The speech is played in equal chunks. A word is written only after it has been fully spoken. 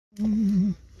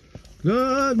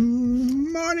Good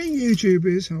morning,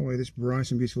 YouTubers. How are you this bright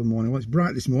and beautiful morning? Well, it's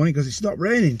bright this morning because it stopped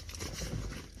raining.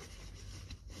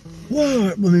 Wow,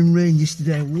 it blooming rained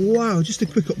yesterday. Wow, just a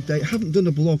quick update. I haven't done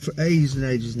a blog for ages and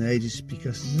ages and ages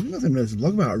because there's nothing really to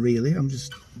blog about, really.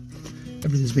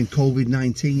 Everything's been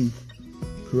COVID-19,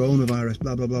 coronavirus,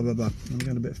 blah, blah, blah, blah, blah. I'm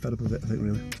getting a bit fed up of it, I think,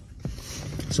 really.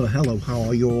 So, hello, how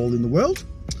are you all in the world?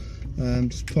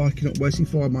 Just parking up, waiting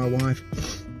for my wife.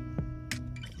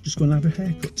 Just going to have a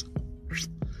haircut.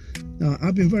 Now,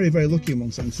 I've been very, very lucky in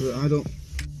one sense that I don't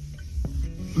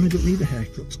need a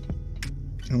haircut.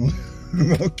 I'm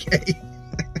okay.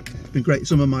 It's been great.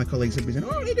 Some of my colleagues have been saying,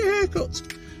 "Oh, I need a haircut.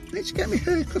 I need to get me a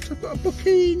haircut. I've got a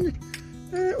booking.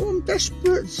 Oh, I'm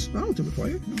desperate." I'll do it for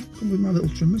you. I'll come with my little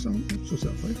trimmers. I'll sort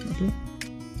that for you. No problem.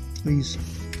 These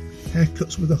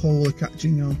haircuts with a hole are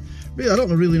catching on. Really, I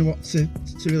don't really know what to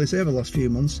really say over the last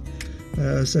few months.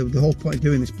 So the whole point of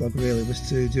doing this blog really was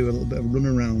to do a little bit of a run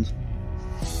around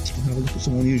and have a look at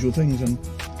some unusual things and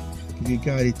give you a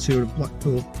guided tour of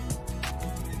Blackpool,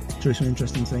 through some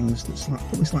interesting things that's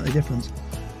probably slightly different.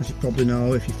 As you probably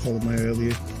know if you followed my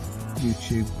earlier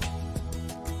YouTube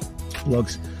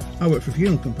blogs, I work for a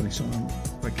funeral company, so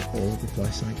I get all over the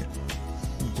place. I'm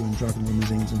doing driving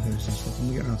limousines and hearses and stuff, and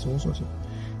we get out to all sorts of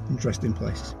interesting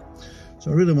places.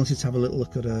 So I really wanted to have a little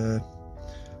look at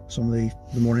some of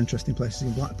the more interesting places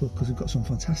in Blackpool, because we've got some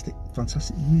fantastic,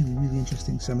 really, really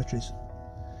interesting cemeteries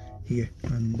here,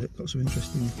 and got some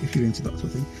interesting, if you're into that sort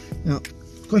of thing. Now,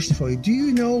 question for you: do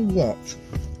you know what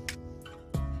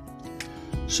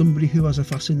somebody who has a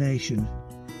fascination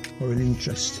or an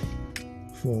interest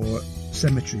for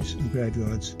cemeteries and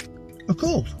graveyards are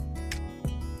called?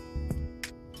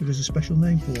 There is a special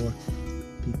name for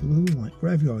people who like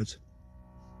graveyards,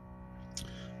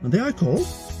 and they are called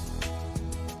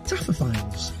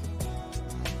taphophiles.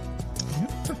 Yeah,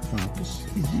 taphophiles.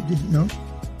 You didn't know?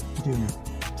 You do know.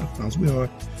 Taphophiles. We are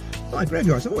like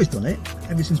graveyards. I've always done it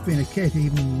ever since being a kid,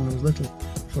 even when I was little.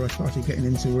 Before I started getting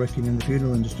into working in the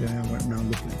funeral industry, I went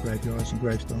around looking at graveyards and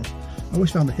gravestones. I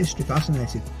always found the history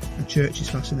fascinating, and churches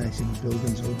fascinating, and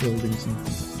buildings, old buildings and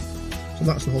things like that. So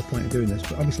that's the whole point of doing this.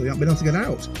 But obviously we haven't been able to get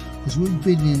out because we've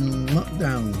been in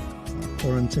lockdown,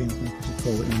 quarantine, I think as you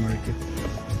call it in America.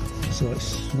 So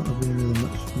it's not really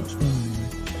much fun anyway.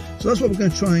 So that's what we're going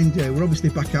to try and do. We're obviously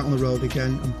back out on the road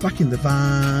again. I'm back in the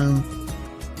van,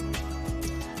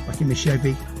 back in my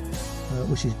Chevy,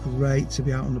 which is great to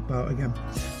be out and about again.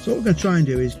 So what we're going to try and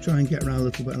do is try and get around a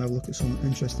little bit and have a look at some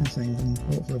interesting things, and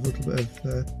hopefully have a little bit of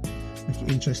make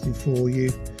it interesting for you.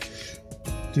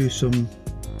 Do some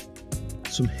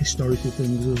historical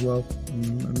things as well,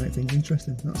 and make things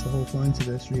interesting. That's the whole point of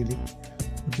this, really,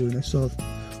 of doing this. So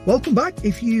welcome back.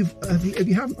 If you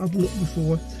haven't had a look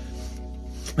before,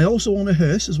 I also own a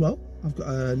hearse as well. I've got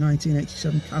a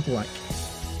 1987 Cadillac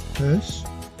hearse,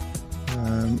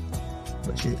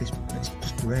 which is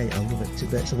just great. I love it to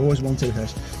bits. I've always wanted a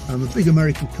hearse. I'm a big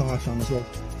American car fan as well.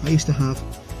 I used to have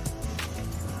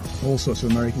all sorts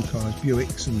of American cars,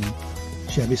 Buicks and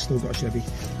Chevys. Still got a Chevy,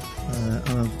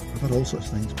 and I've had all sorts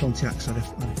of things. Pontiacs. I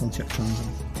had a Pontiac Trans Am,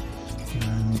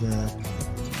 and I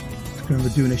can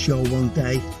remember doing a show one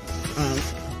day, and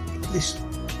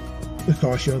the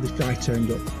car show, this guy turned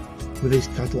up with his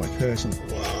Cadillac hearse, and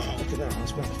wow, look at that,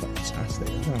 that's fantastic.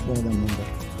 I have one of them one day,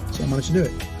 so I managed to do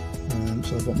it.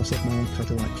 So I bought myself my own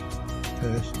Cadillac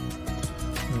hearse,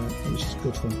 which is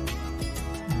good fun.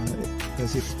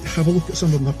 Have a look at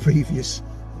some of my previous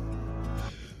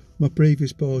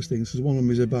postings, because one of them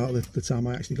is about the time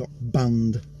I actually got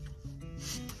banned.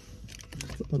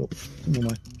 Put that up.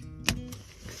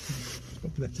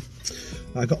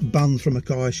 I got banned from a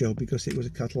car show because it was a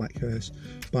Cadillac hearse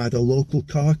by the local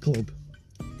car club.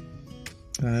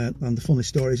 And the funny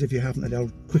story is, if you haven't,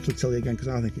 I'll quickly tell you again because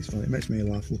I think it's funny. It makes me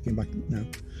laugh looking back now.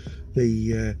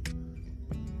 The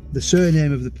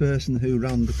surname of the person who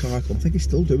ran the car club, I think he's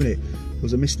still doing it,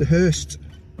 was a Mr. Hurst,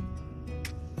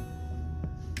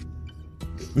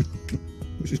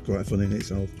 which is quite funny in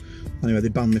itself. Anyway, they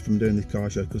banned me from doing the car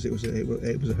show because it was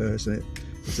a hearse, and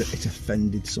it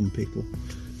offended some people,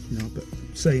 you know. But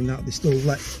saying that, they still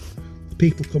let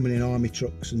people coming in army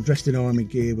trucks and dressed in army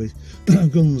gear with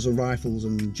guns and rifles,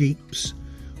 and jeeps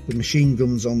with machine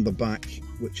guns on the back,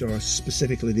 which are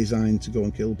specifically designed to go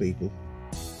and kill people.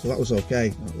 So that was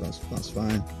okay. That's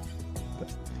fine.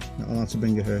 But not allowed to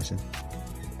bring a hearse in.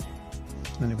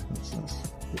 Anyway,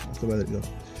 that's the way that it goes.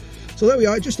 So there we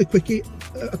are. Just a quick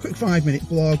 5-minute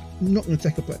blog. I'm not going to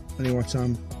take up any more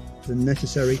time than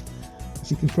necessary.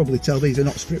 As you can probably tell, these are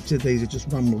not scripted. These are just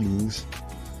ramblings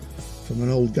from an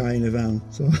old guy in a van.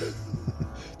 So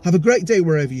have a great day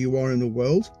wherever you are in the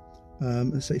world,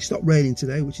 So it stopped raining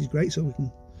today, which is great, so we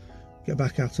can get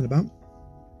back out and about.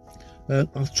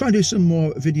 I'll try and do some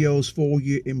more videos for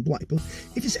you in Blackpool.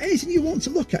 If there's anything you want to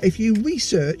look at, if you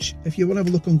research, if you want to have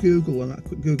a look on Google, and that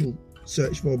quick Google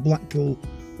search for Blackpool,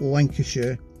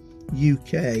 Lancashire,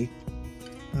 UK,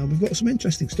 we've got some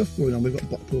interesting stuff going on. We've got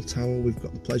Blackpool Tower, we've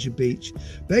got the Pleasure Beach.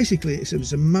 Basically, it's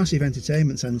a massive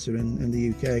entertainment centre in the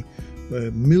UK, where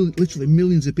literally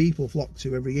millions of people flock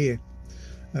to every year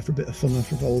for a bit of fun and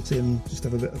frivolity, and just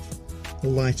have a bit of a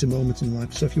lighter moment in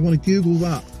life. So if you want to Google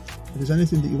that, if there's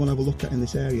anything that you want to have a look at in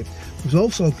this area. We've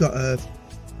also got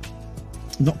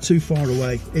not too far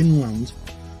away inland,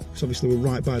 because obviously we're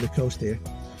right by the coast here,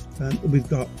 we've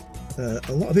got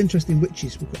a lot of interesting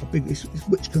witches. We've got a big, it's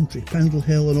witch country. Pendle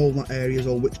Hill and all that area is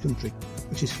all witch country,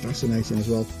 which is fascinating as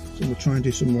well. So we'll try and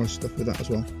do some more stuff with that as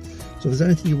well. So if there's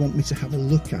anything you want me to have a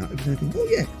look at, if there's anything, oh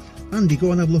yeah, Andy,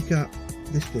 go and have a look at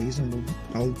this please, and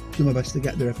I'll do my best to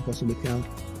get there if I possibly can,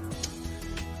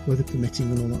 weather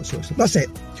permitting and all that sort of stuff. That's it.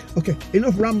 Okay,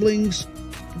 enough ramblings.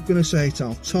 I'm going to say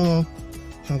ta-ta.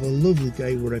 Have a lovely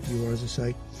day wherever you are, as I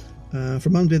say.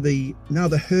 From Andy,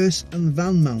 the hearse and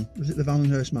van man. Was it the van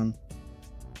and hearse man?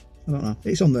 I don't know.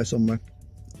 It's on there somewhere.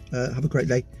 Have a great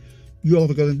day. You all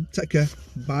have a good one. Take care.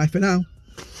 Bye for now.